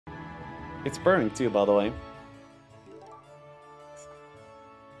It's burning too, by the way.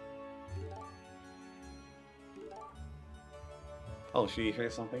 Oh, she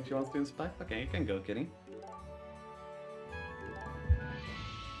hears something she wants to inspect? Okay, you can go, kitty.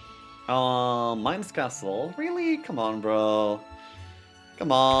 Mine's castle? Really? Come on, bro.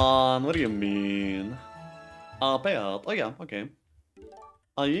 Come on, what do you mean? Payout. Oh yeah, okay.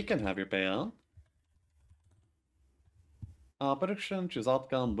 You can have your payout. Prediction, choose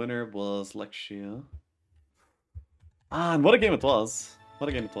outcome, winner was Lexia. Ah, and what a game it was. What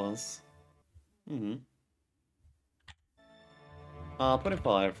a game it was.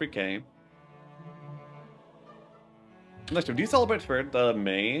 25, 3K. Next, do you celebrate 3rd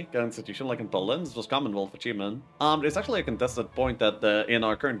May Constitution like in Poland? This was Commonwealth achievement. It's actually a contested point that in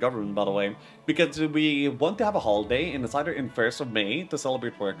our current government, by the way, because we want to have a holiday, and it's either in 1st of May to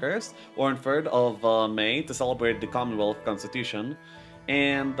celebrate workers, or in 3rd of May to celebrate the Commonwealth Constitution.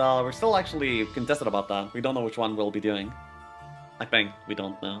 And we're still actually contested about that. We don't know which one we'll be doing. I think we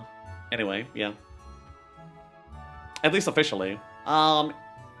don't know. Anyway, yeah. At least officially.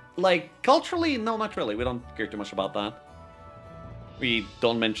 Like, culturally, no, not really. We don't care too much about that. We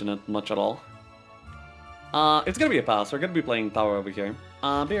don't mention it much at all. It's gonna be a pass. We're gonna be playing tower over here.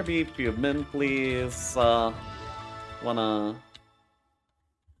 BRB, few min, please. One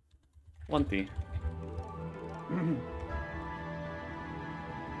T.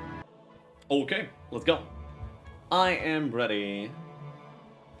 Okay, let's go. I am ready.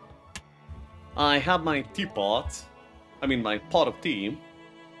 I have my teapot. I mean, my pot of tea.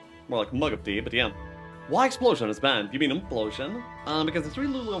 More like mug of tea, but yeah. Why explosion is banned? You mean implosion? Because it's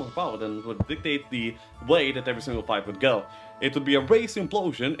really overpowered and would dictate the way that every single fight would go. It would be a race to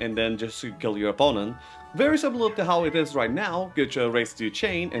implosion and then just to kill your opponent. Very similar to how it is right now, get a race to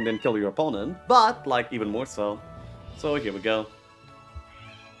chain and then kill your opponent, but like even more so. So here we go.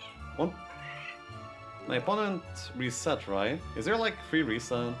 One. My opponent reset, right? Is there like free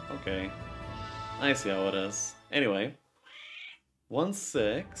reset? Okay. I see how it is. Anyway.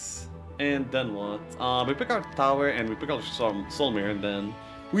 1-6, and then what? We pick our tower and we pick our Solmyr, and then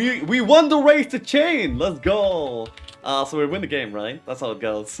we won the race to chain. Let's go. So we win the game, right? That's how it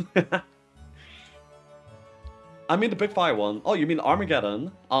goes. I mean the big fire one. Oh, you mean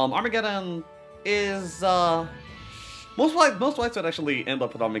Armageddon? Armageddon is most fights would actually end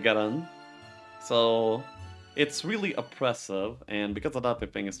up with Armageddon, so it's really oppressive, and because of that, the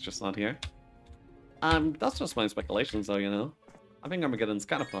thing is just not here. That's just my speculations, though, you know. I think Armageddon's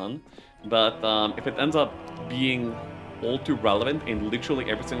kind of fun, but if it ends up being all too relevant in literally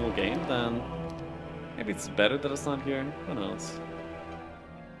every single game, then maybe it's better that it's not here. Who knows?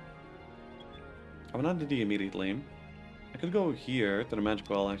 I will not DD immediately. I could go here to the magic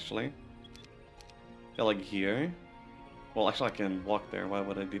well, actually. Yeah, like here. Well, actually, I can walk there. Why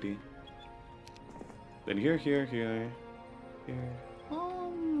would I DD? Then here.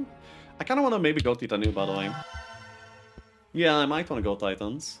 I kind of want to maybe go Titanu, by the way. Yeah, I might want to go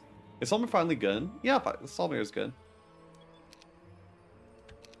Titans. Is Solmyr finally good? Yeah, Solmyr is good.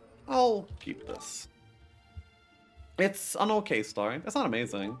 I'll keep this. It's an okay start. It's not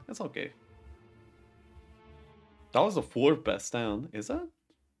amazing. It's okay. That was the 4th best down, is it?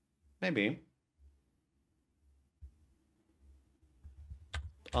 Maybe.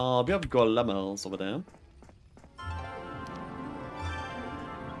 We have Golemels over there.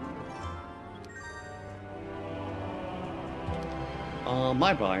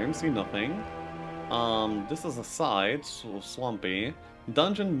 My biome, see nothing. This is a side, so swampy.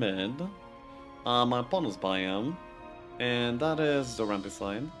 Dungeon mid. My opponent's biome. And that is the rampy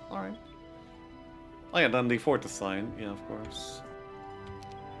side. Alright. Oh yeah, then the fortress side. Yeah, of course.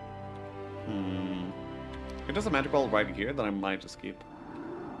 If there's a magic ball right here, then I might just keep.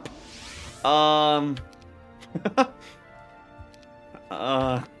 Alright.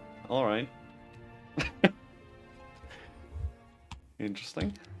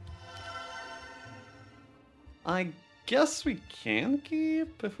 Interesting. I guess we can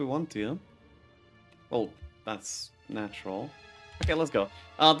keep if we want to. Well, that's natural. Okay, let's go.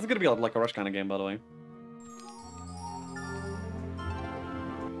 This is gonna be like a rush kind of game, by the way.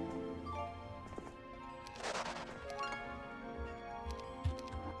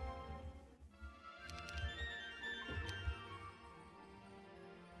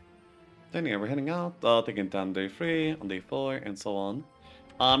 Then yeah, we're heading out, taking down day 3, on day 4, and so on.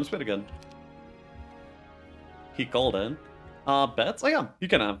 It's pretty good. He called in. Bets? Oh yeah, you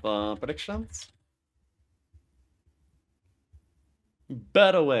can have predictions.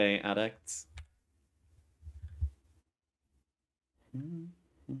 Bet away, addicts.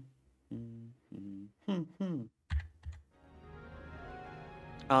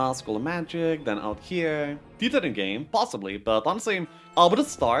 School of Magic, then out here. Detailed in game, possibly, but honestly, with a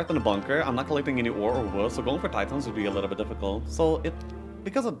start in a bunker, I'm not collecting any ore or wood, so going for Titans would be a little bit difficult. So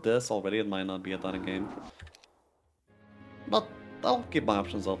because of this already, it might not be a done game. But I'll keep my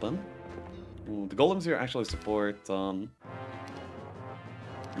options open. Ooh, the golems here actually support,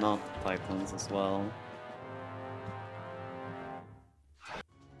 not Titans as well.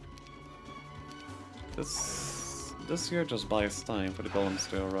 This here just buys time for the golems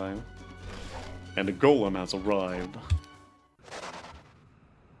to arrive. And the golem has arrived.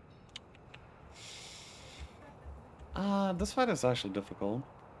 This fight is actually difficult.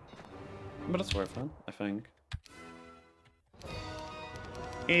 But it's worth it, I think.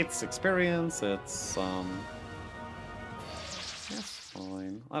 It's experience, it's fine.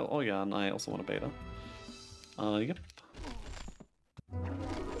 Oh yeah, and I also want a beta. Yep.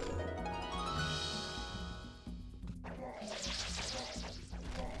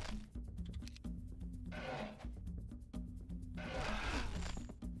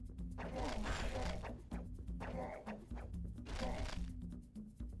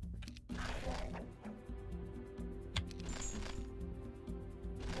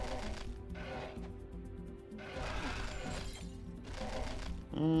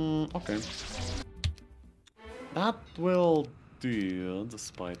 Okay. That will do,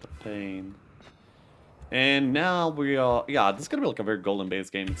 despite the pain. And now we are... Yeah, this is gonna be like a very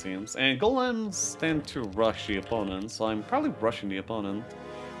golem-based game, it seems. And golems tend to rush the opponent, so I'm probably rushing the opponent.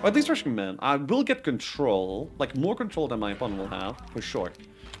 Or at least rushing men. I will get control, like more control than my opponent will have, for sure.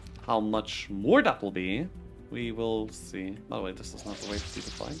 How much more that will be, we will see. By the way, this is not the way to do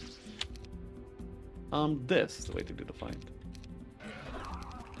the fight. This is the way to do the fight.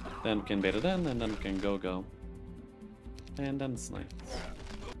 Then we can bait it in, and then we can go. And then snipe.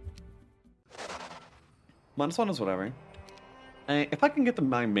 -1 is whatever. If I can get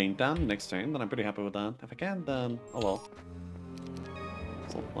my main down next turn, then I'm pretty happy with that. If I can't, then oh well.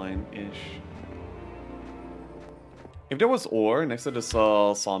 It's all fine-ish. If there was ore next to this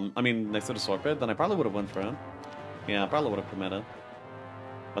next to the sword pit, then I probably would have went for it. Yeah, I probably would have committed.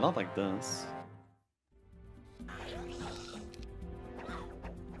 But not like this.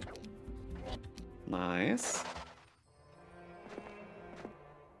 Nice.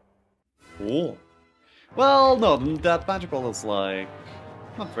 Cool. Well, no, that magical is like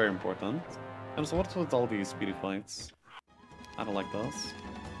not very important. And so what's with all these speedy fights? I don't like those.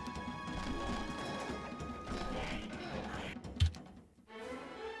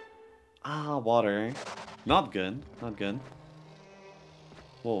 Ah, water. Not good. Not good.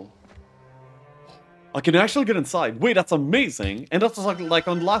 Whoa. I can actually get inside. Wait, that's amazing. And that's like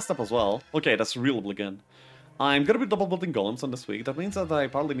on the last step as well. Okay, that's really good. I'm gonna be double building golems on this week. That means that I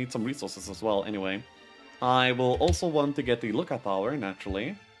probably need some resources as well anyway. I will also want to get the lookout tower,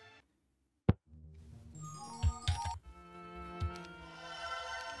 naturally.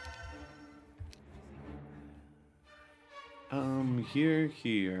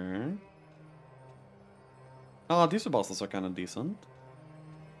 Here. Oh, these bosses are kind of decent.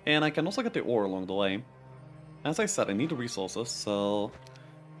 And I can also get the ore along the way. As I said, I need the resources, so...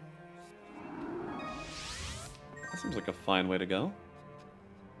 That seems like a fine way to go.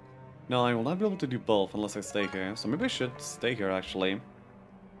 No, I will not be able to do both unless I stay here, so maybe I should stay here, actually.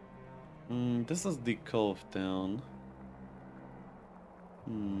 This is the cove down.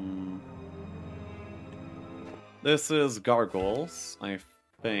 This is gargoyles, I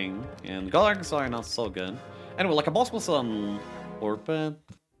think, and gargoyles are not so good. Anyway, like a boss with some orbit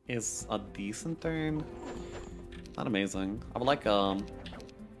is a decent turn. Not amazing. I would like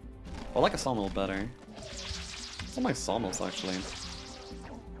a sawmill better. What's all my sawmills actually?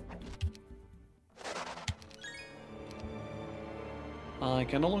 I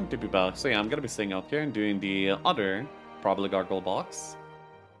can no longer be back, so yeah, I'm gonna be staying out here and doing the other, probably gargoyle box.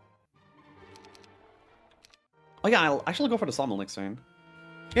 Oh yeah, I'll actually go for the sawmill next turn.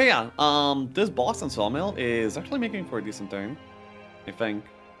 Yeah, this boss and sawmill is actually making for a decent turn, I think.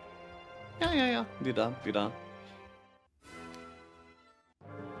 Yeah, do that.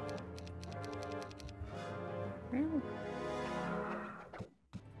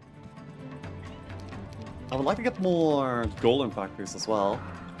 I would like to get more golem factories as well,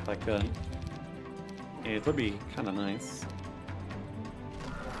 if I could. It would be kind of nice.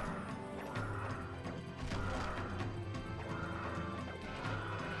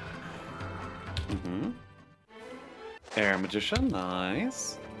 Air Magician,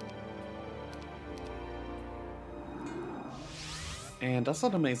 nice. And that's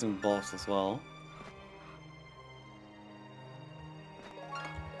an amazing boss as well.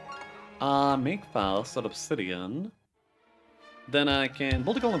 Make Faust out of obsidian. Then I can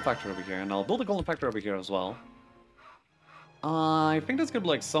build a golem factory over here, and I'll build a golem factory over here as well. I think there's gonna be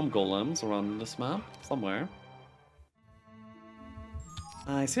like some golems around this map, somewhere.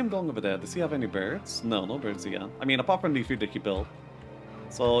 I see him going over there. Does he have any birds? No, no birds yet. I mean, apart from the few that he built.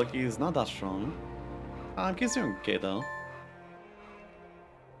 So he's not that strong. He's doing okay though.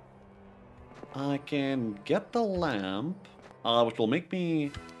 I can get the lamp, which will make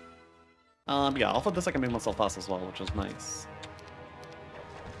me... yeah, off of this I can make myself fast as well, which is nice.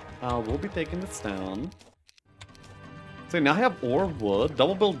 We'll be taking this down. So now I have ore wood,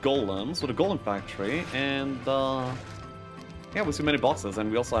 double build golems with a golem factory, and yeah, we see many boxes, and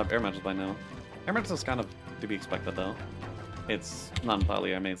we also have air matches by now. Air matches is kind of to be expected though. It's not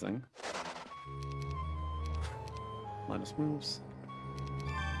entirely amazing. Minus moves.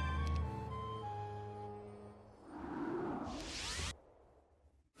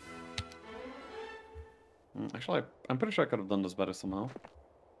 Actually, I'm pretty sure I could have done this better somehow.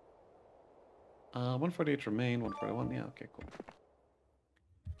 148 remain, 141, yeah, okay, cool.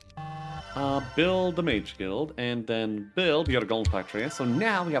 Build the Mage Guild, and then build the other Golem Factory. So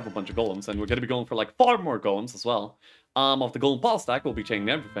now we have a bunch of golems, and we're gonna be going for like far more golems as well. Off the Golem Ball stack, we'll be changing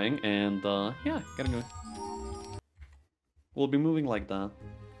everything, and yeah, getting it. We'll be moving like that.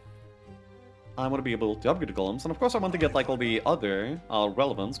 I want to be able to upgrade the golems, and of course I want to get like all the other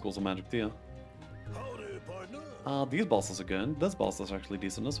relevant schools of magic too. These bosses are good. This boss is actually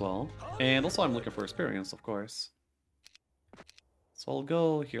decent as well. And also I'm looking for experience, of course. So I'll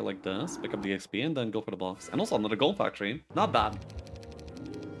go here like this, pick up the XP, and then go for the boss. And also another gold factory. Not bad.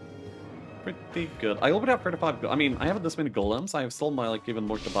 Pretty good. I already have 35... I mean, I have this many golems. I have still my, like, even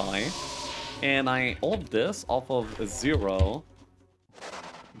more to buy. And all of this off of 0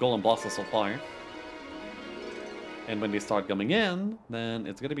 golem bosses so far. And when they start coming in, then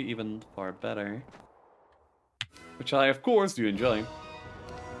it's gonna be even far better. Which I, of course, do enjoy.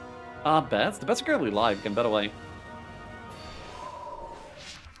 Bets? The bets are currently live. You can bet away.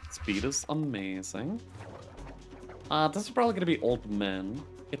 Speed is amazing. This is probably gonna be old men.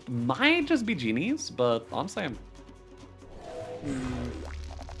 It might just be genies, but honestly,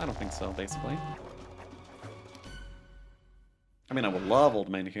 I don't think so, basically. I mean, I would love old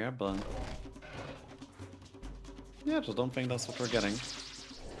men here, but... yeah, just don't think that's what we're getting.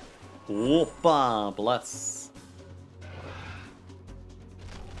 Opa! Bless.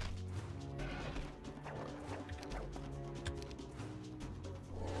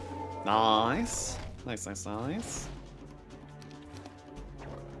 Nice. Nice, nice, nice.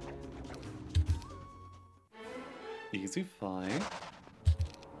 Easy fight.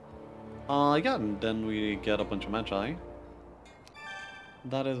 Yeah, and then we get a bunch of magi.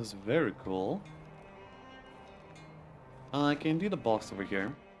 That is very cool. I can do the box over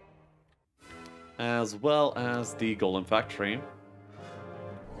here. As well as the golem factory.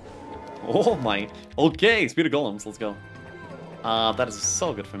 Oh my. Okay, speed of golems, let's go. That is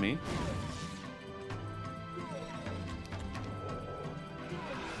so good for me.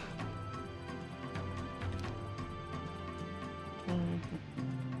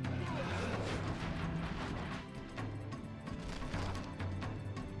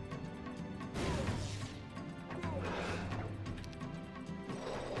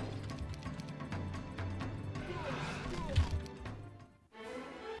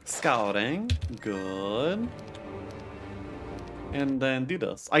 Scouting, good. And then do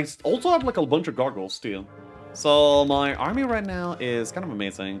this. I also have like a bunch of gargoyles too. So my army right now is kind of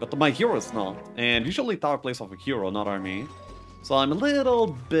amazing, but my hero is not. And usually tower plays off a hero, not army. So I'm a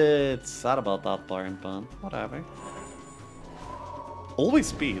little bit sad about that part, but whatever. Always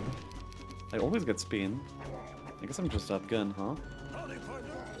speed. I always get speed. I guess I'm just that good, huh?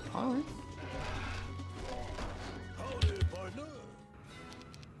 Alright.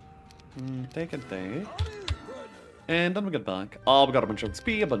 Take and take. And then we get back. Oh, we got a bunch of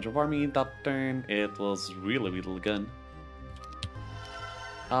XP, a bunch of army that turn. It was really, really good.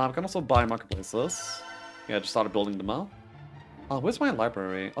 We can also buy marketplaces. Yeah, I just started building them out. Where's my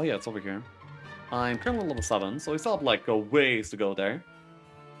library? Oh yeah, it's over here. I'm currently level 7, so we still have like a ways to go there.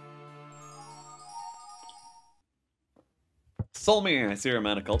 Solmyr, I see your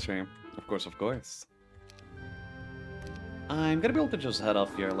mana culture. Of course, of course. I'm gonna be able to just head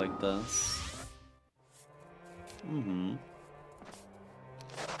up here like this.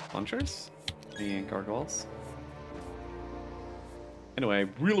 Punchers? And gargoyles? Anyway, I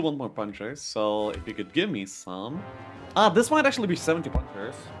really want more punchers, so if you could give me some... this might actually be 70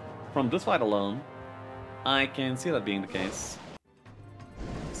 punchers. From this fight alone. I can see that being the case.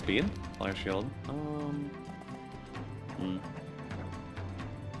 Speed? Fire shield?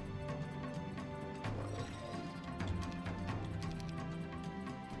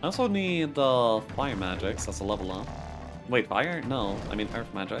 I also need fire magics as a level up. Wait, fire? No, I mean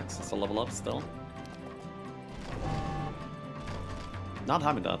earth magics as a level up still. Not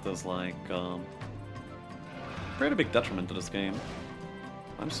having that is like pretty big detriment to this game.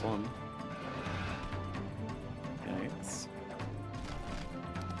 -1. Yikes.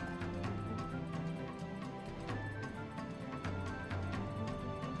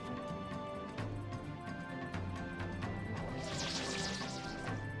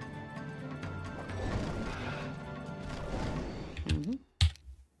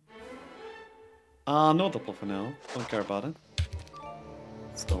 No double for now. Don't care about it.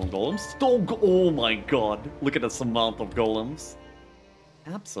 Stone golems. Oh my god! Look at this amount of golems.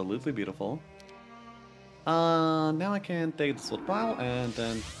 Absolutely beautiful. Now I can take this wood pile and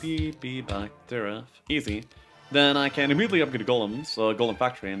then be back to Earth. Easy. Then I can immediately upgrade golems, golem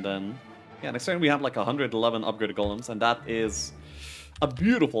factory, and then yeah, next turn we have like 111 upgraded golems, and that is a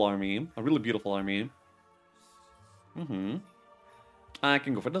beautiful army, a really beautiful army. I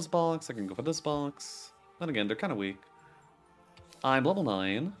can go for this box, I can go for this box. Then again, they're kind of weak. I'm level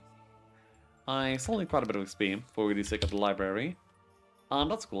 9. I still need quite a bit of XP for the sake of the library.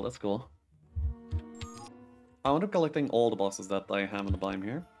 That's cool, that's cool. I want to be collecting all the boxes that I have in the biome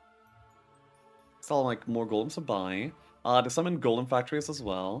here. Still like more golems to buy. There's some in golem factories as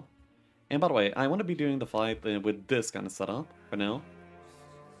well. And by the way, I want to be doing the fight with this kind of setup for now.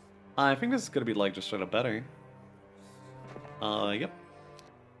 I think this is going to be like just straight up better. Yep.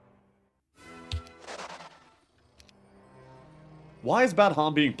 Why is Bad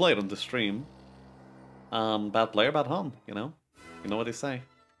Hom being played on this stream? Bad player, bad hom, you know? You know what they say.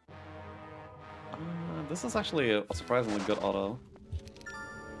 This is actually a surprisingly good auto.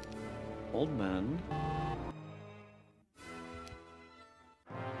 Old man.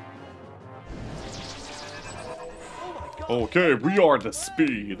 Okay, we are the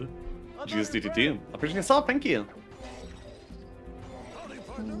speed. GSDTT. Appreciate yourself, thank you.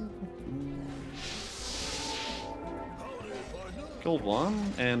 Killed one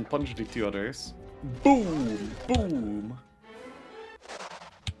and punched the 2 others. Boom! Boom!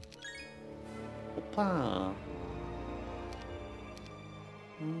 Opa!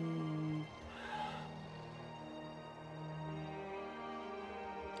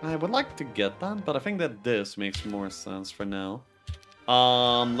 I would like to get that, but I think that this makes more sense for now.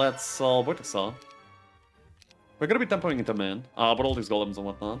 Let's Vortex Saw. We're gonna be tempoing into man, but all these golems and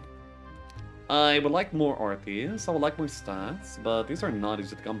whatnot. I would like more RTs, I would like more stats, but these are not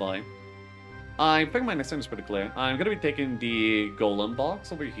easy to come by. I think my next turn is pretty clear. I'm gonna be taking the golem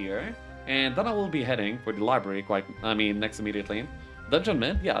box over here, and then I will be heading for the library next immediately. Dungeon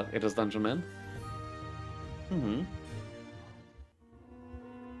Mid? Yeah, it is Dungeon Mid.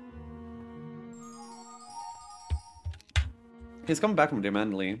 He's coming back from there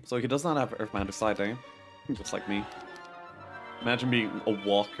manually, so he does not have Earth Magic either. Just like me. Imagine being a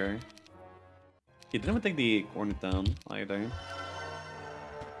walker. He didn't even take the Cornet down either.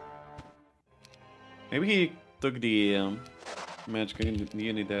 Maybe he took the magic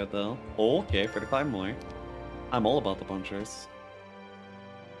unit there though. Oh, okay, 35 more. I'm all about the punchers.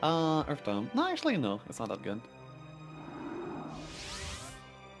 Earth Dome. No, actually no, it's not that good.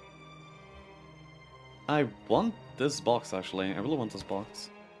 I want this box actually. I really want this box.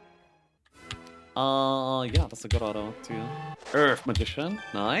 Yeah, that's a good auto too. Earth Magician.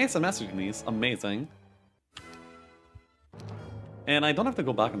 Nice, a Master Genius. Amazing. And I don't have to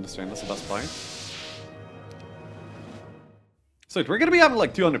go back on this turn, that's the best part. So we're gonna be having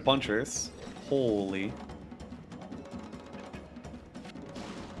like 200 punchers. Holy.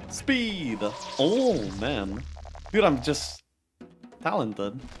 Speed! Oh man. Dude, I'm just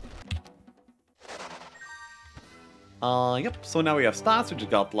talented. Yep, so now we have stats, we just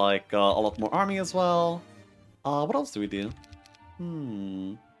got like a lot more army as well. What else do we do?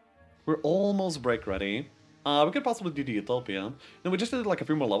 We're almost break ready. We could possibly do the Utopia. No, we just did like a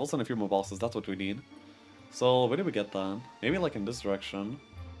few more levels and a few more bosses, that's what we need. So, where did we get that? Maybe like in this direction.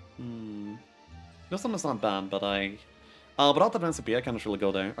 This one is not bad, but without Advanced AP, I cannot really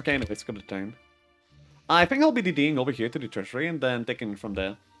go there. Okay, anyway, skip the turn. I think I'll be DDing over here to the treasury and then taking it from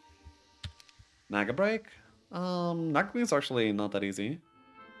there. Naga break? Naga break is actually not that easy.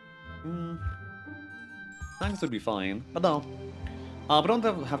 Nagas would be fine, but no. We don't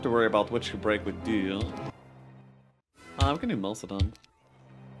have to worry about which break we do. We can do most of them.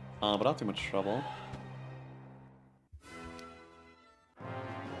 Without too much trouble.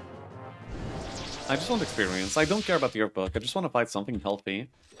 I just want experience. I don't care about the Earth Book. I just want to fight something healthy.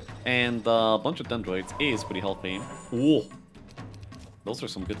 And a bunch of Dendroids is pretty healthy. Whoa. Those are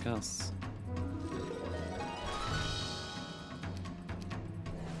some good casts.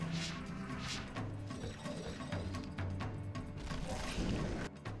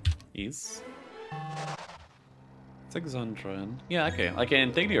 Ease. 600. Yeah, okay. I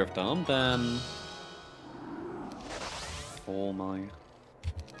can take the Earth Dome, then... Oh my.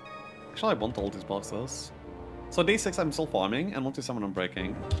 Actually, I want all these boxes. So day 6 I'm still farming, and 127 I'm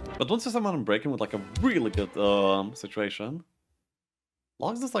breaking. But 127 I'm breaking with like a really good situation.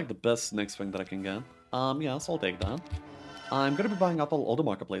 Logs is like the best next thing that I can get. Yeah, so I'll take that. I'm gonna be buying up all the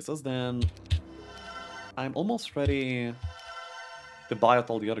marketplaces, then... I'm almost ready to buy out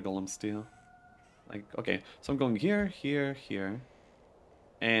all the other golems too. Like, okay, so I'm going here, here, here,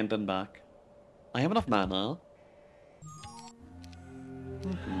 and then back. I have enough mana.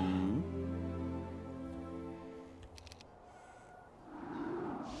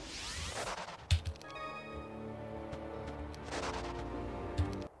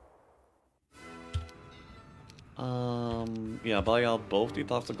 Yeah, buy out both the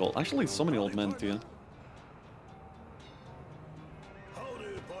types of gold. Actually, so many old men too.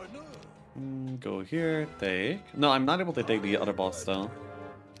 Go here, take. No, I'm not able to take the other boss though.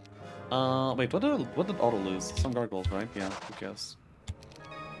 Wait, what did Auto lose? Some gargoyles, right? Yeah, who cares?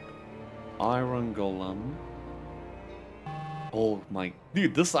 Iron Golem. Oh my,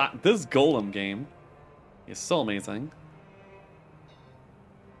 dude, this Golem game is so amazing.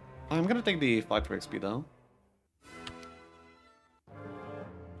 I'm gonna take the 5 for XP though.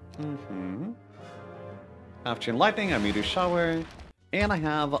 I have Chain Lightning, I have Meteor Shower, and I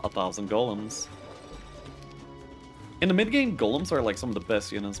have 1,000 golems. In the mid-game, golems are like some of the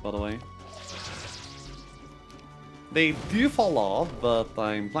best units, by the way. They do fall off, but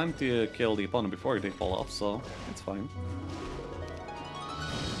I'm planning to kill the opponent before they fall off, so it's fine.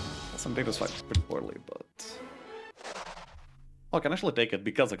 Some data fight pretty poorly, but... Oh, I can actually take it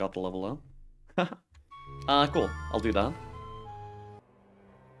because I got the level up. Cool, I'll do that.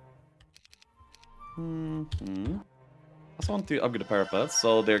 I also want to upgrade the parapets,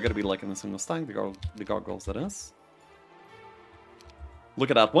 so they're gonna be like in a single stack, the gargoyles that is. Look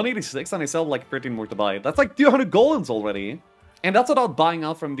at that, 186 and I still have like 13 more to buy. That's like 200 golems already! And that's without buying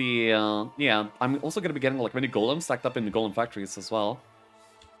out from the, yeah, I'm also gonna be getting like many golems stacked up in the golem factories as well.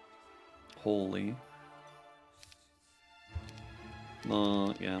 Holy.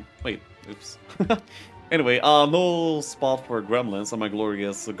 Yeah, wait, oops. Anyway, no spot for gremlins on my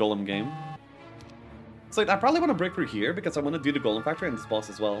glorious golem game. So I probably want to break through here because I want to do the golem factory and this boss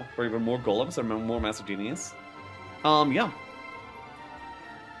as well for even more golems or more master genies. Yeah.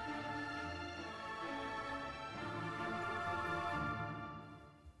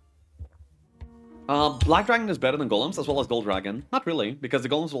 Black Dragon is better than golems as well as Gold Dragon. Not really, because the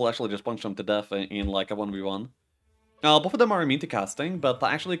golems will actually just punch them to death in like a 1v1. Both of them are immune to casting, but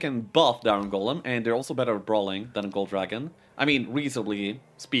actually can buff the Iron Golem, and they're also better at brawling than a Gold Dragon. I mean, reasonably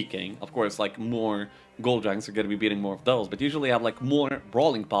speaking, of course, like, more Gold Dragons are going to be beating more of those, but usually have, like, more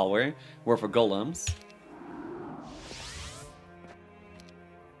brawling power, where for Golems.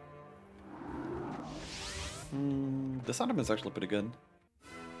 This item is actually pretty good.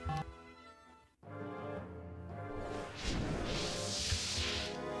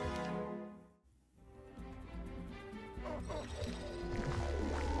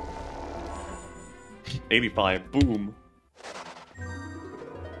 $85, boom.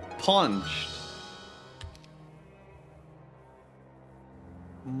 Punched.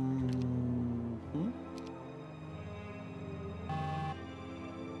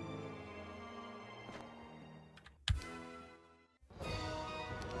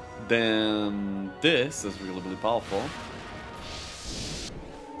 Then this is really, really powerful.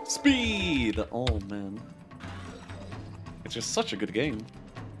 Speed! Oh man. It's just such a good game.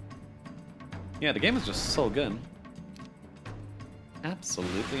 Yeah, the game is just so good.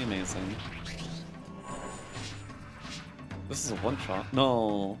 Absolutely amazing. This is a one-shot.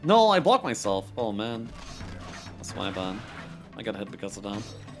 No. No, I blocked myself. Oh, man. That's my bad. I got hit because of that.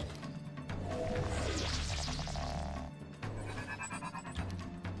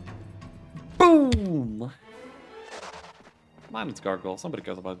 Boom! Mine it's gargoyle. Somebody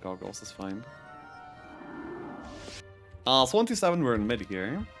cares about gargoyles. It's fine. So 127, we're in mid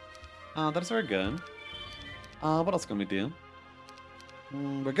here. That's very good. What else can we do?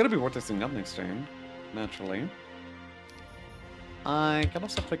 We're gonna be vortexing up next turn, naturally. I can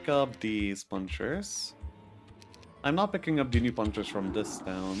also pick up these punchers. I'm not picking up the new punchers from this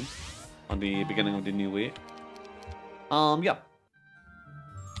town on the beginning of the new week. Yeah.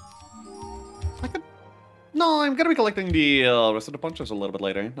 I could... No, I'm gonna be collecting the rest of the punchers a little bit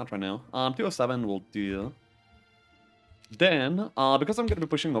later, not right now. 207 will do. Then, because I'm going to be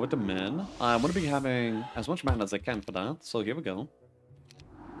pushing over to mid, I want to be having as much mana as I can for that, so here we go.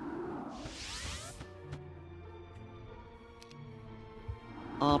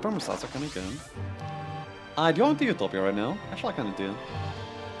 Permanent slots are kind of good. Do you want the Utopia right now? Actually, I kind of do.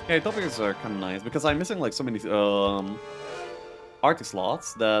 Yeah, Utopias are kind of nice because I'm missing like so many artist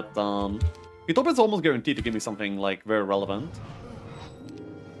slots that Utopia is almost guaranteed to give me something like very relevant,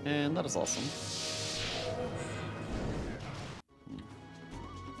 and that is awesome.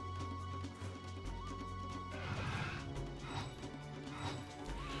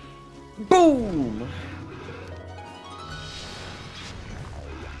 Boom!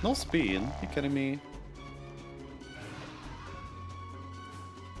 No speed? You kidding me?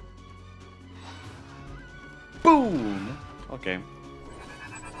 Boom! Okay.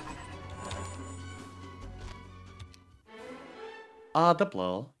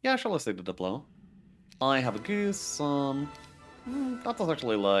 Diplo. Yeah, sure, let's take the Diplo. I have a goose, that was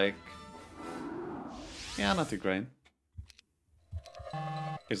actually like... Yeah, not too great.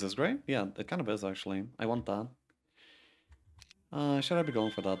 Is this great? Yeah, it kind of is actually. I want that. Should I be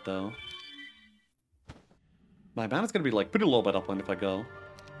going for that though? My mana is gonna be like pretty low by that point if I go.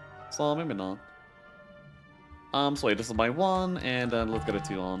 So maybe not. So wait, this is my 1, and then let's get a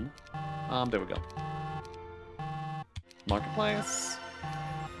 2 on. There we go. Marketplace.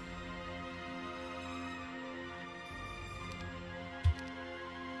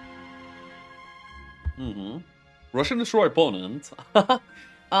 Russian destroy opponent.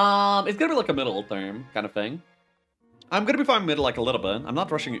 It's gonna be like a middle term kind of thing. I'm gonna be farming mid like a little bit. I'm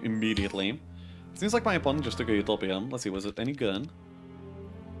not rushing it immediately. Seems like my opponent just took a Utopia. Let's see, was it any good?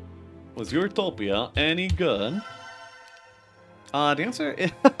 Was your Utopia any good? The answer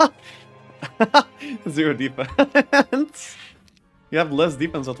is... 0 defense. You have less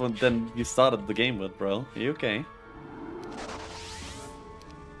defense than you started the game with, bro. Are you okay?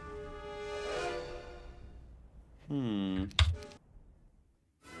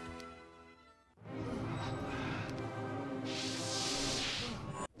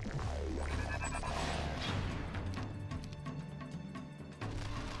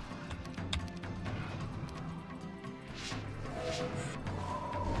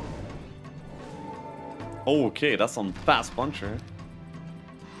 Okay, that's some fast puncher.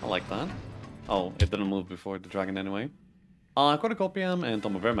 I like that. Oh, it didn't move before the dragon anyway. Cornucopium and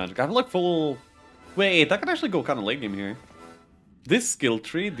Tome of Air Magic. I have like full... Wait, I can actually go kind of late game here. This skill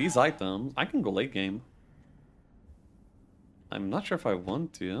tree, these items, I can go late game. I'm not sure if I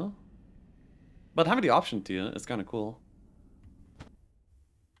want to. But having the option to is kind of cool.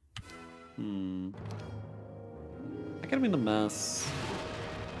 I gotta be in the mess.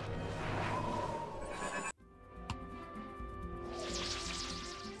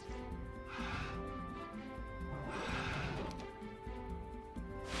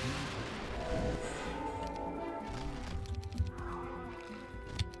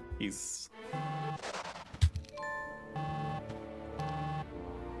 He's...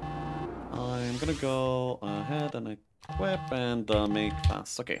 I'm gonna go ahead and equip and make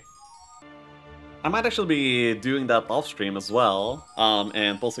fast. Okay. I might actually be doing that off stream as well,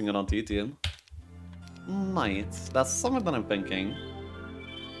 and posting it onto YouTube. Might. That's something that I'm thinking.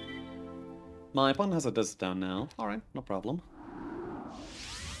 My opponent has a desert down now. Alright, no problem.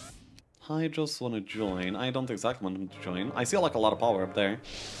 I just want to join. I don't exactly want him to join. I see like a lot of power up there.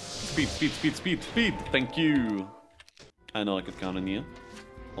 Speed, speed, speed, speed, speed! Thank you! I know I could count on you.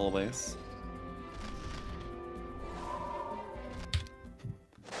 Always.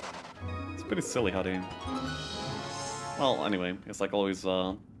 It's pretty silly how they... Well, anyway, it's like always,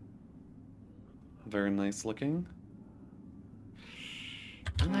 very nice looking.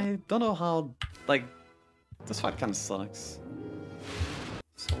 And I don't know how, like, this fight kind of sucks.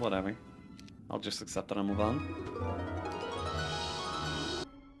 So whatever. I'll just accept it and move on.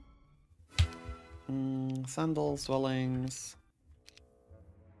 Sandals, dwellings.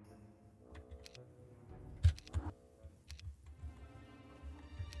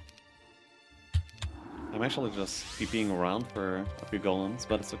 I'm actually just TPing around for a few golems,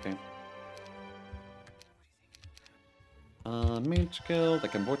 but it's okay. Mage Guild, I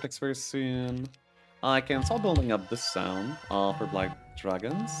can Vortex very soon. I can start building up this sound for Black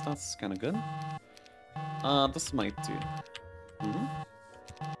Dragons, that's kinda good. This might too.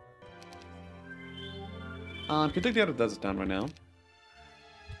 Can take the other desert down right now.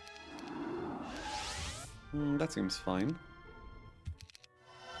 That seems fine.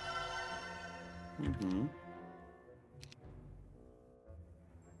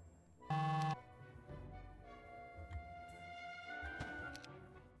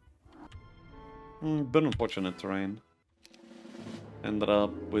 Bit unfortunate terrain. Ended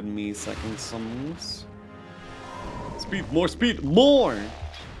up with me sacking some moves. Speed, more speed, more!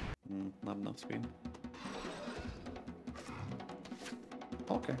 Not enough speed.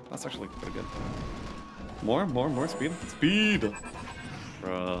 Okay, that's actually pretty good. More speed. Speed!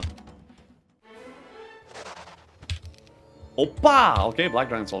 Bruh. Opa! Okay, Black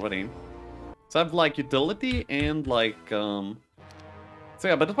Dragons already. So I have like utility and like so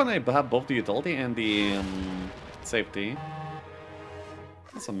yeah, but this one I have both the utility and the safety.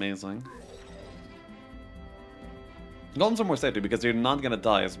 That's amazing. Golems are more safety because you're not gonna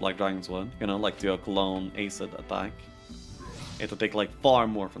die as Black Dragons would, you know, like to a clone acid attack. It would take like far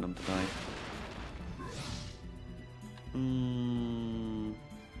more for them to die.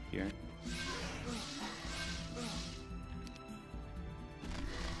 Here.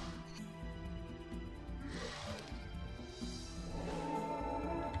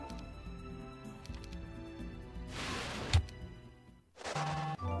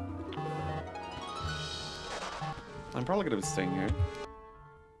 I'm probably gonna be staying here.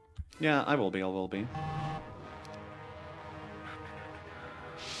 Yeah, I will be. I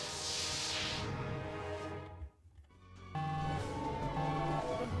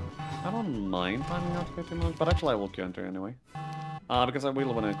don't mind timing out pretty much, but actually I will counter anyway. Because I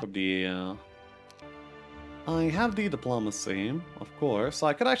really want to equip the... I have the diplomacy, of course, so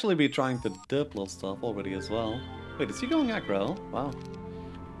I could actually be trying to diplo stuff already as well. Wait, is he going aggro? Wow.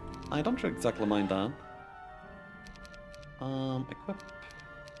 I don't exactly mind that. Equip.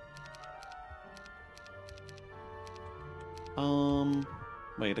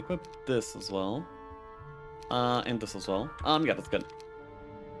 Wait, equip this as well. And this as well. Yeah, that's good.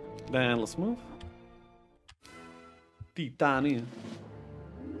 Then let's move. Titania.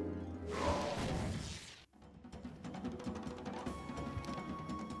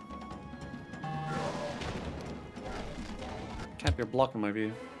 Cap, you're blocking my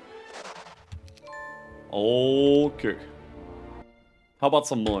view. Okay. How about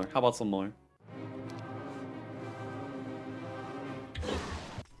some more?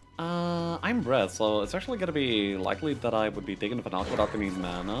 I'm red, so it's actually gonna be likely that I would be taking the knock without any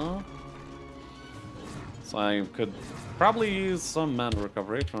mana. So I could probably use some mana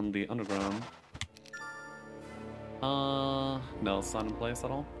recovery from the underground. No, it's not in place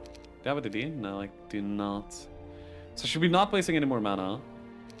at all. Do I have a DD? No, I do not. So I should be not placing any more mana,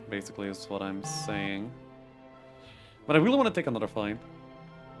 basically is what I'm saying. But I really want to take another fight.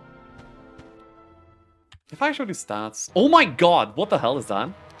 If I show these stats... Oh my god, what the hell is that?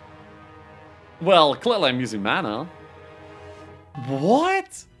 Well, clearly I'm using mana.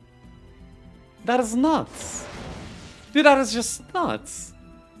 What? That is nuts. Dude, that is just nuts.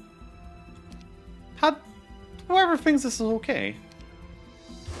 How... Whoever thinks this is okay.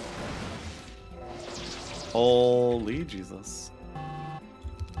 Holy Jesus.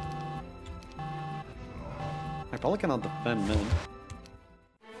 I probably cannot defend mid.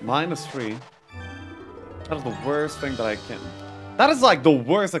 -3. That is the worst thing that I can... That is like the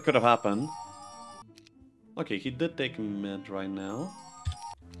worst that could have happened. Okay, he did take mid right now.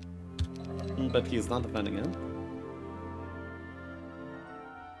 But he is not defending it.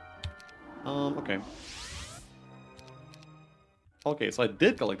 Okay. Okay, so I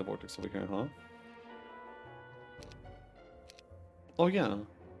did collect the vortex over here, huh? Oh yeah,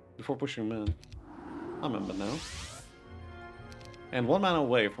 before pushing mid. I remember now. And 1 mana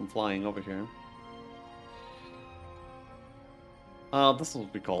away from flying over here. This is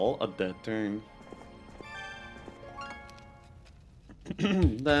what we call a dead turn.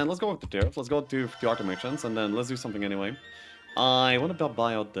 Then let's go with the tiers. Let's go to the automations, and then let's do something anyway. I want to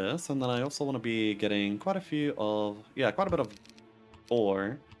buy out this, and then I also want to be getting quite a bit of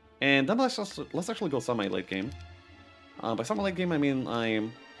ore. And then let's actually go semi-late game. By semi-late game, I mean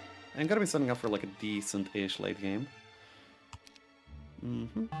I'm gonna be setting up for like a decent-ish late game.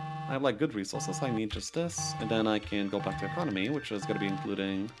 I have like good resources. I need just this, and then I can go back to economy, which is gonna be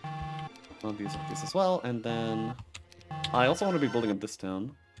including one of these as well. And then I also want to be building up this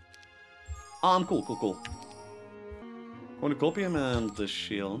town. Cool. Going to Copium and the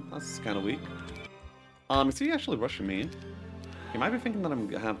shield. That's kind of weak. Is he actually rushing me? He might be thinking that I'm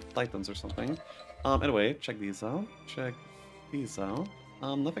gonna have titans or something. Anyway, check these out.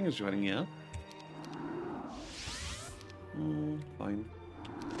 Nothing is joining yet. Fine.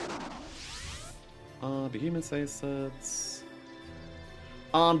 Behemoth acids.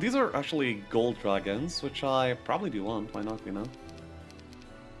 These are actually gold dragons, which I probably do want. Why not, you know?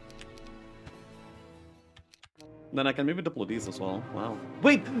 Then I can maybe deploy these as well. Wow.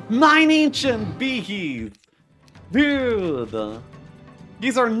 Wait! 9 ancient bees! Dude!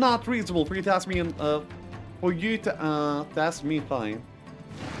 These are not reasonable for you to ask me to ask me fine.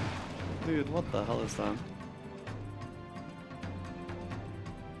 Dude, what the hell is that?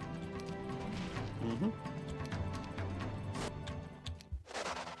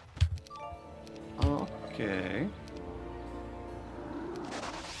 Okay.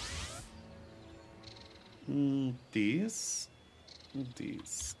 These.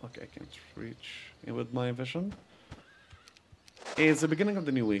 These. Okay, I can't reach it with my vision. It's the beginning of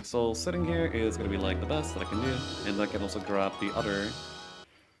the new week, so sitting here is gonna be like the best that I can do. And I can also grab the other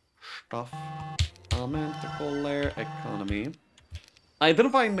stuff. Manticore layer economy. I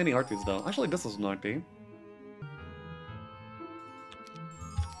didn't find many arties though. Actually, this is an arty.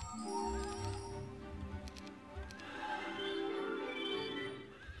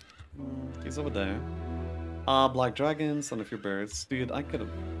 He's over there. Black dragons and a few birds. Dude, I could've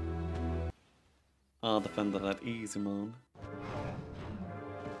defended that easy mode.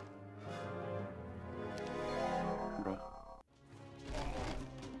 Bro.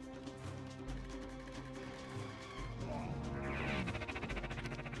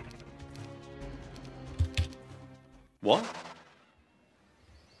 What?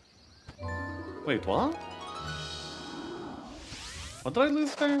 Wait, what? What did I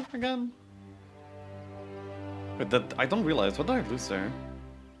lose there again? Wait, that I don't realize. What did I lose there?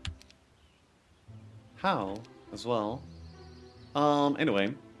 How? As well.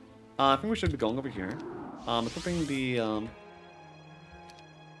 Anyway. I think we should be going over here. Equipping the,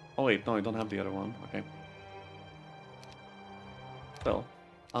 Oh wait, no, I don't have the other one. Okay. Well.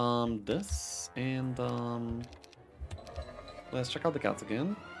 This, and, let's check out the cats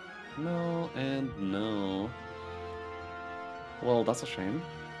again. No, and no. Well, that's a shame.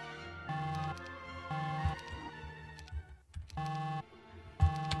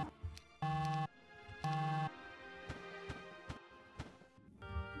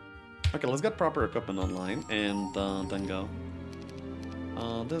 Okay, let's get proper equipment online and then go.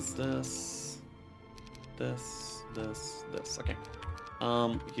 This. Okay.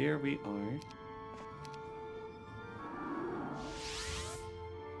 Here we are.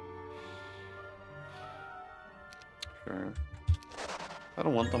 Sure. If I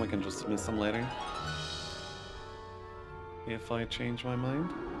don't want them, I can just dismiss them later. If I change my mind.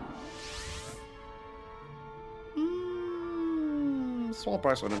 Small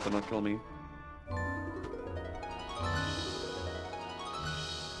price for them to not kill me.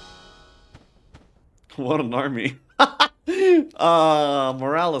 What an army.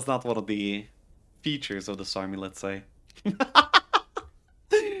 Morale is not one of the features of this army, let's say.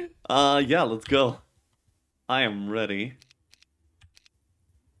 Yeah, let's go. I am ready.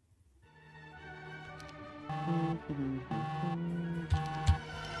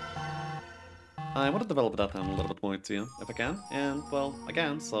 I want to develop that time a little bit more too, if I can, and well, I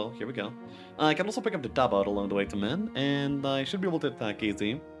can, so here we go. I can also pick up the dab out along the way to men, and I should be able to attack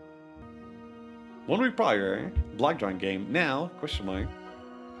easy. 1 week prior, Black Dragon game, now, question mark.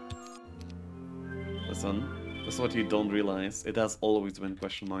 Listen, this is what you don't realize, it has always been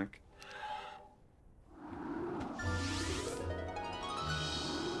question mark.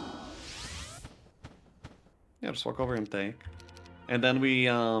 Yeah, just walk over and take. And then we,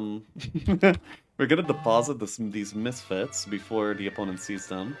 we're gonna deposit these misfits before the opponent sees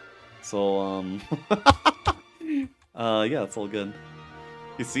them. So, yeah, it's all good.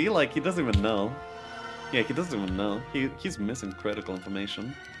 You see, like, he doesn't even know. Yeah, he doesn't even know. He's missing critical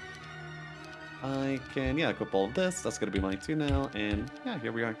information. I can, yeah, equip all of this. That's gonna be mine too now. And, yeah,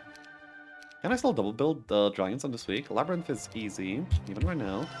 here we are. Can I still double build the dragons on this week? Labyrinth is easy, even right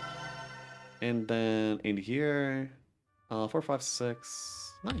now. And then in here, 4, 5,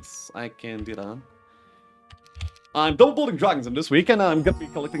 6. Nice, I can do that. I'm double building dragons in this week, and I'm gonna be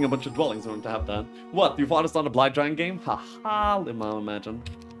collecting a bunch of dwellings in order to have that. What, you thought it's not a Black Dragon game? Haha, imagine.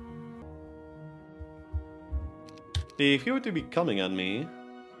 If you were to be coming at me,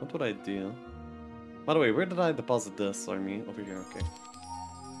 what would I do? By the way, where did I deposit this army? Over here, okay.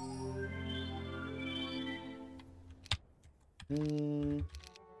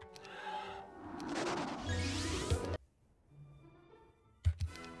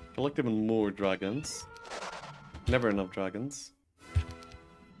 Collect even more dragons. Never enough dragons.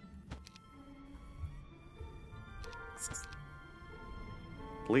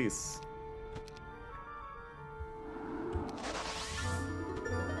 Please.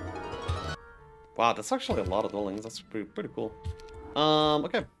 Wow, that's actually a lot of dwellings. That's pretty cool.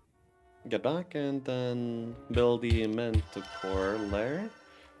 Okay. Get back and then build the Manticore lair.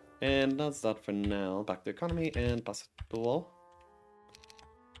 And that's that for now. Back to economy and pass it to the wall.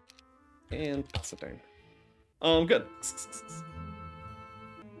 And pass it down. Good.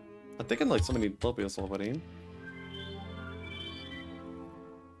 I've taken like so many Utopias already.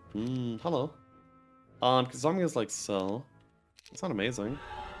 Hello. Because Solmyr is like so. It's not amazing.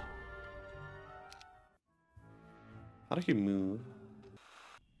 How do you move?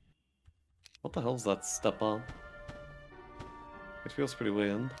 What the hell is that step up? It feels pretty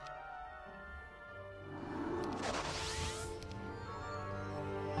weird.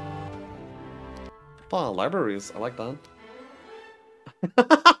 Oh, libraries. I like that.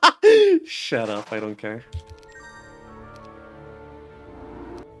 Shut up, I don't care.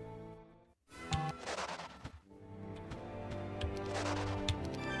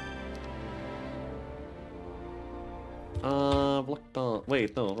 Looked on.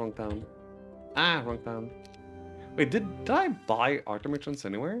 Wait, no, wrong town. Ah, wrong town. Wait, did I buy art merchants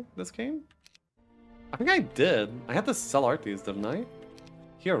anywhere this game? I think I did. I had to sell artists, didn't I?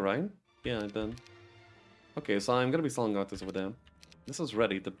 Here, right? Yeah, I did. Okay, so I'm gonna be selling artists over there. This is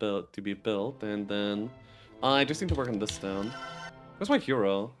ready to be built, and then I just need to work on this town. Where's my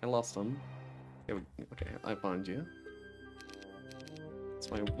hero? I lost him. Okay, I found you. That's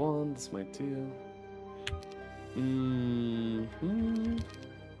my 1, that's my 2.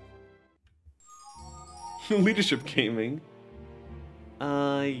 Leadership gaming.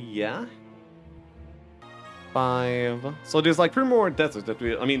 Yeah. 5. So there's like 3 more deserts that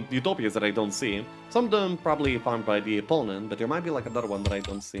utopias that I don't see. Some of them probably farmed by the opponent, but there might be like another one that I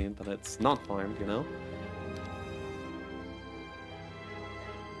don't see, that it's not farmed, you know?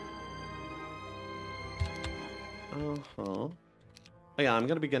 Oh yeah, I'm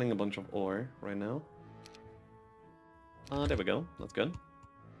gonna be getting a bunch of ore right now. There we go. That's good.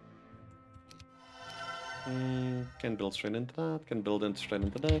 Can build straight into that. Can build straight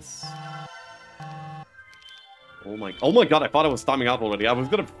into this. Oh my god! I thought I was timing out already. I was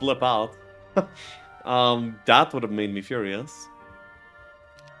gonna flip out. That would have made me furious.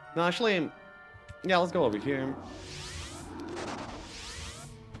 No, actually, yeah. Let's go over here.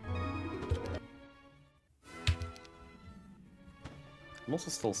 I'm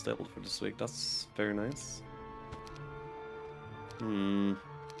also still stable for this week. That's very nice.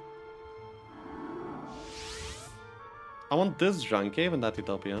 I want this giant cave and that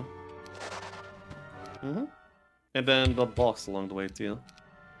Utopia. And then the box along the way too.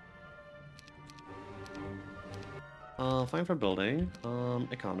 Fine for building,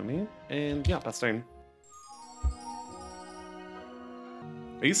 economy, and yeah, that's turn.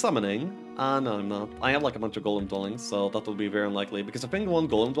 Are you summoning? No, I'm not. I have like a bunch of golem dwellings, so that will be very unlikely, because I think one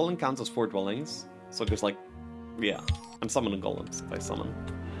golem dwelling counts as 4 dwellings. So there's like, yeah, I'm summoning golems if I summon.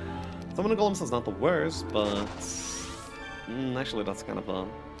 Summoning golems is not the worst, but actually that's kind of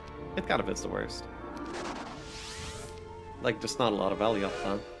it kind of is the worst. Like, just not a lot of value up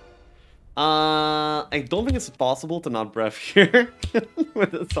there. I don't think it's possible to not breath here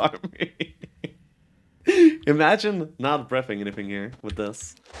with this army. Imagine not breathing anything here with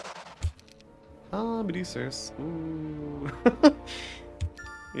this. Medusers. Ooh.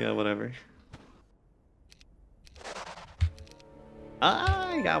 Yeah, whatever.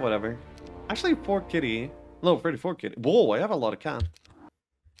 Yeah, whatever. Actually, 4 kitty. No, 34 kitty. Whoa, I have a lot of cat.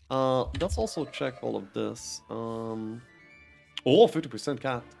 Let's also check all of this. Oh, 50%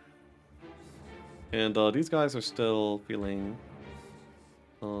 cat. And these guys are still feeling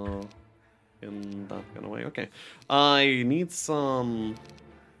in that kind of way. Okay. I need some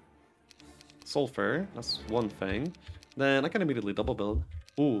sulfur. That's one thing. Then I can immediately double build.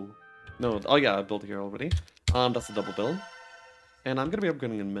 Ooh. No. Oh yeah, I built here already. That's a double build. And I'm gonna be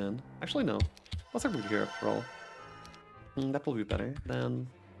upgrading in men. Actually, no. Let's upgrade here after all. That will be better than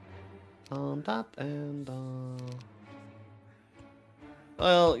that and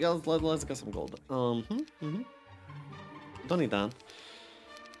well, yeah, let's get some gold. Don't need that.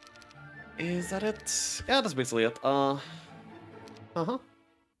 Is that it? Yeah, that's basically it. Oh,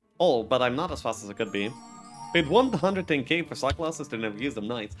 but I'm not as fast as I could be. Paid 110k for Cyclops to never use them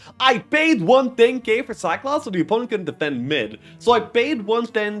knights. I paid 110k for Cyclops so the opponent couldn't defend mid. So I paid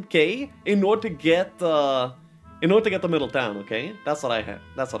 110k in order to get the middle town, okay? That's what I had.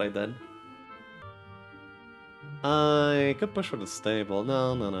 That's what I did. I could push for the stable.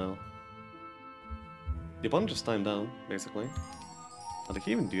 No. The opponent just timed out, basically. Did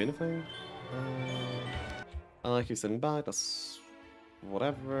he even do anything? He's sitting back, that's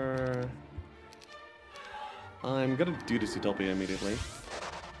whatever. I'm gonna do this Utopia immediately.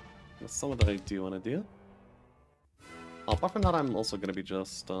 That's something that I do want to do. Apart from that, I'm also gonna be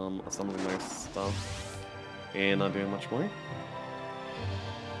just assembling my stuff and not doing much more.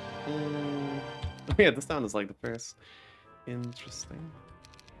 Yeah, this town is like the first. Interesting.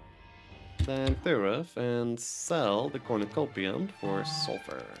 Then Thurif and sell the cornucopium for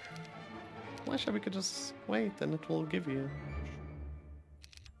sulfur. Well, actually, we could just wait and it will give you.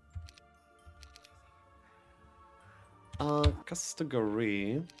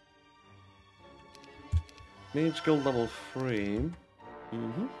 Category. Mage Guild level 3.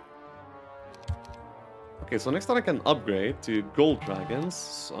 Okay, so next time I can upgrade to gold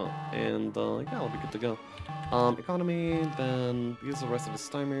dragons, and yeah, I'll be good to go. Economy, then use the rest of this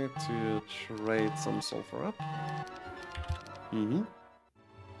timer to trade some sulfur up.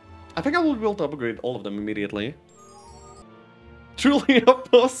 I think I will be able to upgrade all of them immediately. Truly a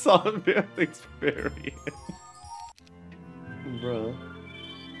post-zombie experience. Bro.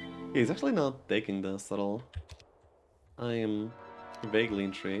 He's actually not taking this at all. I am vaguely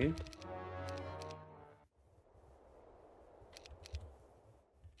intrigued.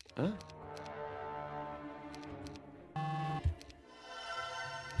 Huh?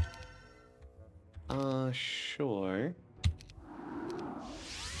 Sure.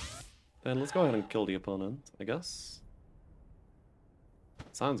 Then let's go ahead and kill the opponent, I guess.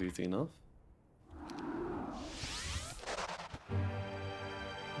 Sounds easy enough.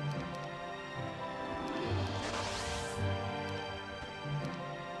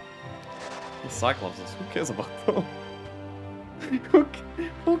 The Cyclopses, who cares about them?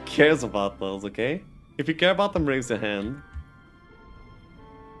 Who cares about those, okay? If you care about them, raise your hand.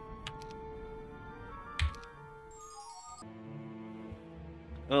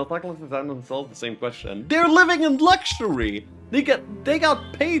 Cyclopses ask themselves the same question. They're living in luxury! They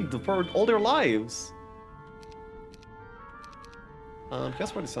got paid for all their lives!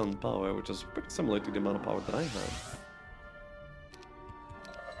 Guess 47 power, which is pretty similar to the amount of power that I have.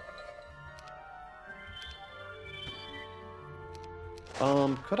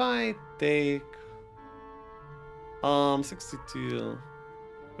 Could I take 62?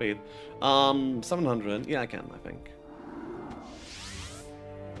 Wait, 700? Yeah, I can, I think.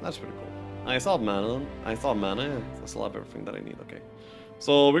 That's pretty cool. I still have mana. I still have everything that I need, okay.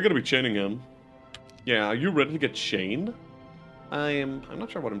 So we're gonna be chaining him. Yeah, are you ready to get chained? I'm not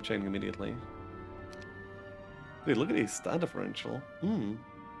sure what I'm chaining immediately. Dude, look at his stat differential.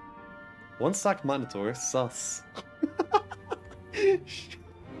 One stack Minotaur, sus.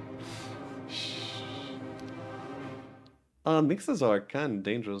 Mixes are kind of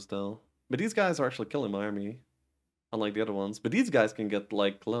dangerous though. But these guys are actually killing my army. Unlike the other ones. But these guys can get,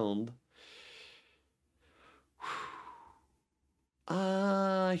 like, cloned.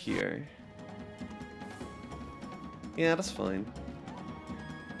 Here. Yeah, that's fine.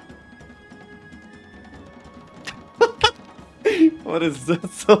 What is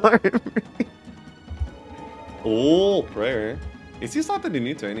this army? Oh, prayer. Is he starting to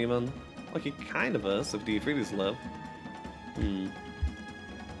new turn even? Like, he kind of is, if the Euphrates live.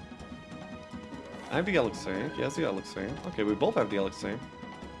 I have the elixir. He has the elixir. Okay, we both have the elixir.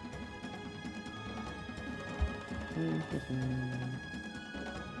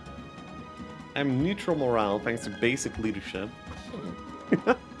 I'm neutral morale thanks to basic leadership.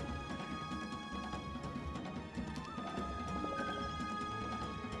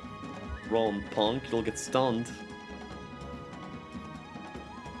 Wrong, punk. You'll get stunned.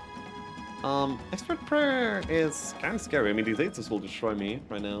 Expert Prayer is kind of scary. I mean, these Aces will destroy me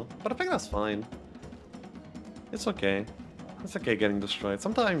right now. But I think that's fine. It's okay. It's okay getting destroyed.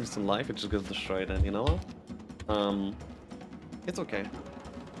 Sometimes in life it just gets destroyed and you know what? It's okay.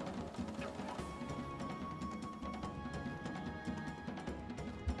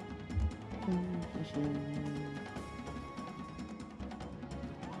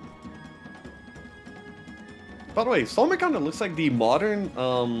 By the way, Solmyr kind of looks like the modern,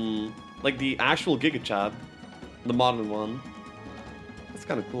 like the actual Giga Chad. The modern one. That's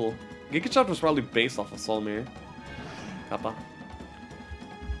kind of cool. Giga Chad was probably based off of Solmyr. Kappa.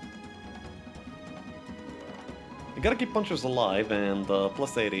 You gotta keep punchers alive and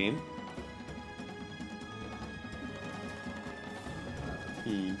plus 80.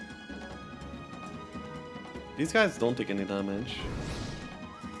 These guys don't take any damage.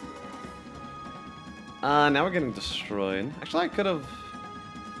 Now we're getting destroyed. Actually, I could have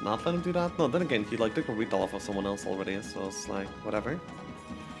not let him do that. No, then again, he like took a retail off of someone else already, so it's like, whatever.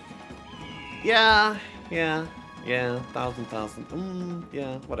 Yeah, 1,000.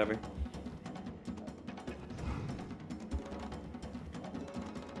 Yeah, whatever.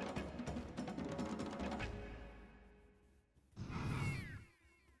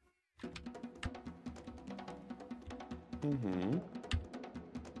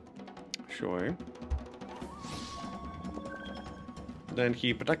 Sure. Then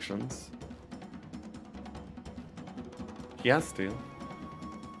he protections. He has to.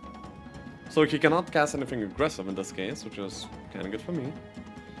 So he cannot cast anything aggressive in this case, which is kind of good for me.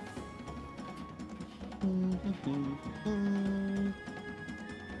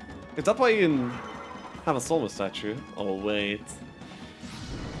 Is that why you have a Solmyr statue? Oh, wait.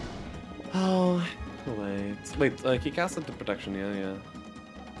 Oh, wait. Wait, he casted the protection, yeah.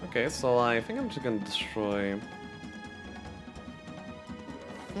 Okay, so I think I'm just gonna destroy...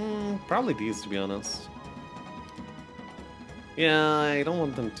 probably these, to be honest. Yeah, I don't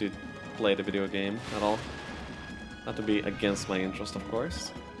want them to play the video game at all. Not to be against my interest, of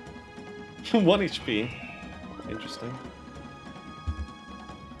course. 1 HP. Interesting.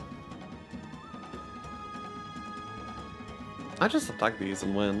 I just attack these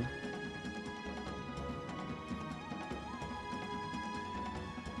and win.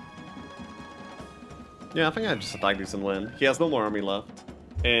 Yeah, I think I just attack these and win. He has no more army left.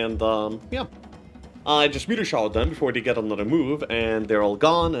 And, yeah. I just meteor shower them before they get another move, and they're all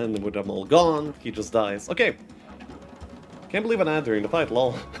gone, and with them all gone, he just dies. Okay. Can't believe I died during the fight,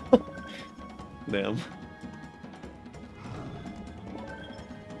 lol. Damn.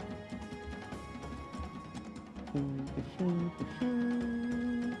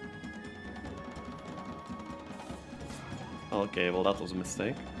 Okay, well that was a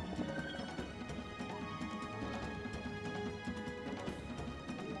mistake.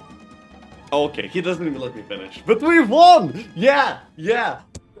 Okay, he doesn't even let me finish. But we won! Yeah! Yeah!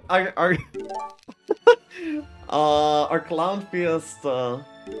 Our clown fiesta...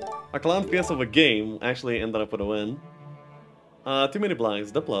 Our clown fiesta of a game actually ended up with a win. Too many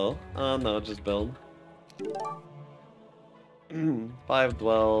blinds. Diplo. No, just build. 5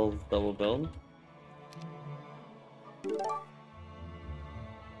 dwells, double build.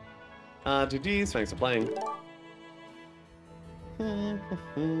 GG's, thanks for playing.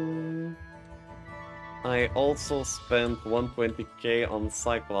 I also spent 120k on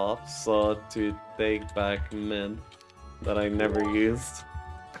Cyclops to take back mid that I never used.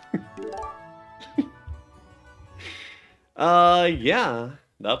 Yeah,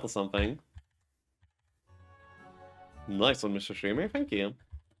 that was something. Nice one, Mr. Streamer, thank you.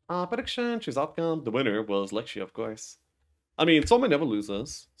 Prediction, choose outcome, the winner was Lexi, of course. I mean, Solmyr never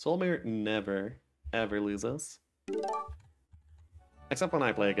loses. Solmyr never, ever loses. Except when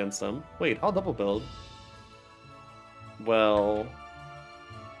I play against him. Wait, how double build? Well,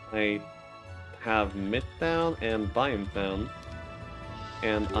 I have mid down and biome down,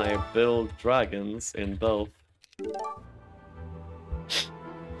 and I build dragons in both.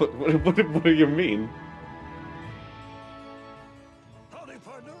 What do you mean?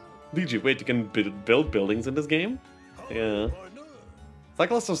 DG, wait, you can build buildings in this game? Yeah.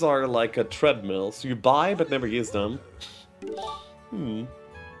 Cyclists are like a treadmill, so you buy but never use them.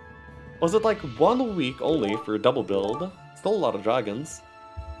 Was it like 1 week only for double build? Still a lot of dragons.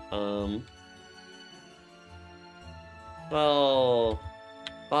 Well,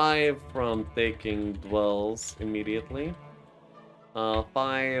 5 from taking dwells immediately. 5,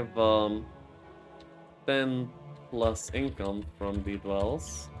 10 plus income from the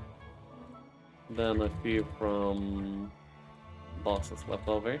dwells. Then a few from bosses left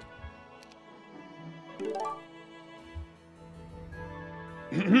over.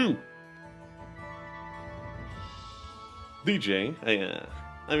 DJ, yeah.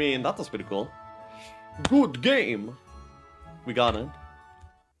 I mean, that was pretty cool. Good game! We got it.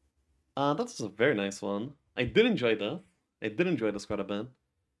 That was a very nice one. I did enjoy that. I did enjoy this quite a bit.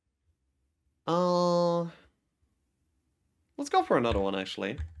 Let's go for another one,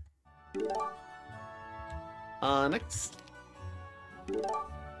 actually. Next.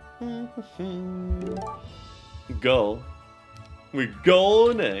 Go. We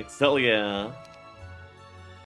go next. Hell yeah.